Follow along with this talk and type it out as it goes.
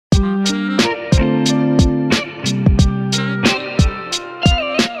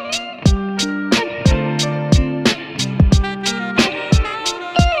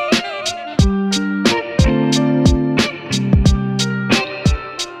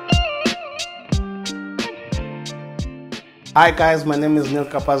Hi guys, my name is Neil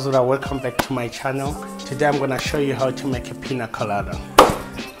Kapazura. Welcome back to my channel. Today I'm gonna show you how to make a pina colada.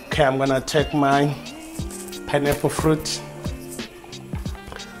 Okay, I'm gonna take my pineapple fruit.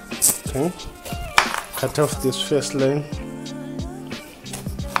 Okay, cut off this first line.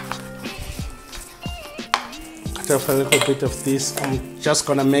 Cut off a little bit of this. I'm just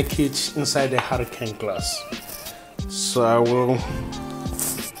gonna make it inside a hurricane glass. So I will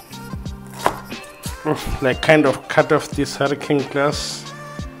kind of cut off this hurricane glass.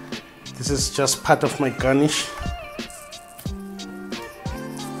 This is just part of my garnish.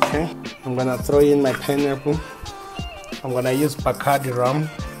 Okay, I'm gonna throw in my pineapple. I'm gonna use Bacardi rum,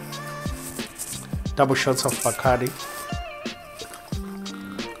 double shots of Bacardi.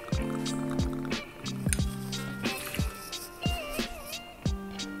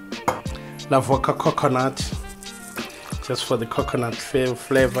 Lavoca coconut, just for the coconut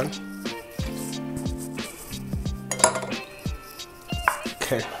flavor.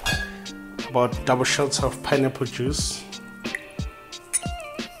 Okay, about double shots of pineapple juice.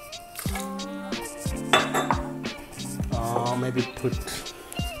 Maybe put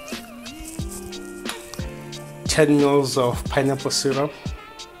 10 mils of pineapple syrup.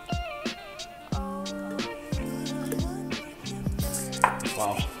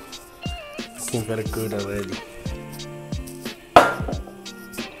 Wow, looking very good already.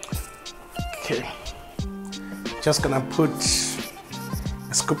 Okay, just gonna put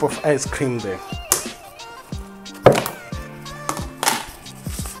a scoop of ice cream there.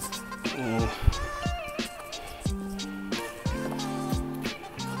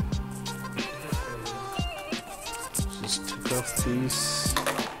 Just take off these.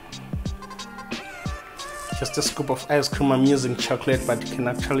 Just a scoop of ice cream. I'm using chocolate, but you can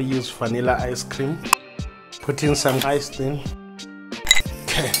actually use vanilla ice cream. Put in some ice then.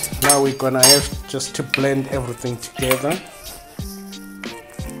 Okay, now we're gonna have just to blend everything together.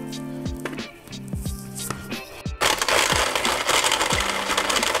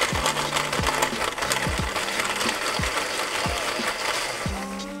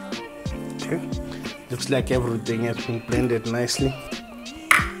 Looks like everything has been blended nicely.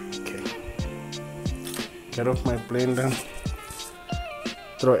 Okay, get off my blender,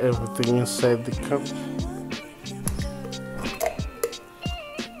 throw everything inside the cup.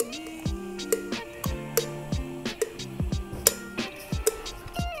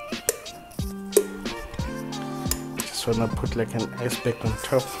 Just wanna put like an ice pack on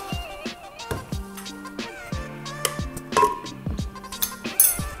top.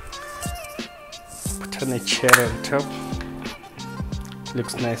 And a cherry on top.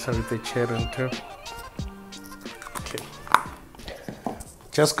 Looks nicer with the cherry on top. Okay,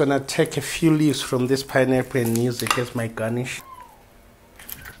 just gonna take a few leaves from this pineapple and use it as my garnish.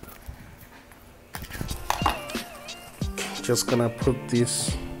 Just gonna put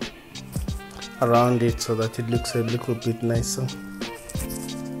this around it so that it looks a little bit nicer.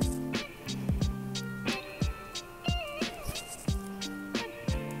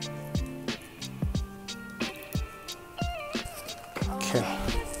 Okay.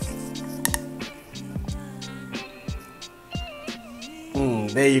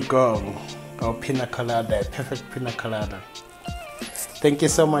 There you go. Our pina colada, perfect pina colada. Thank you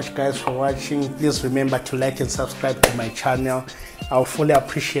so much guys for watching. Please remember to like and subscribe to my channel. I'll fully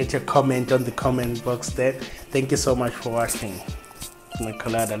appreciate your comment on the comment box there. Thank you so much for watching. Pina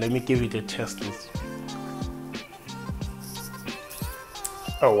colada. Let me give it a taste.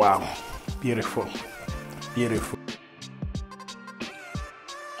 Oh wow, beautiful, beautiful.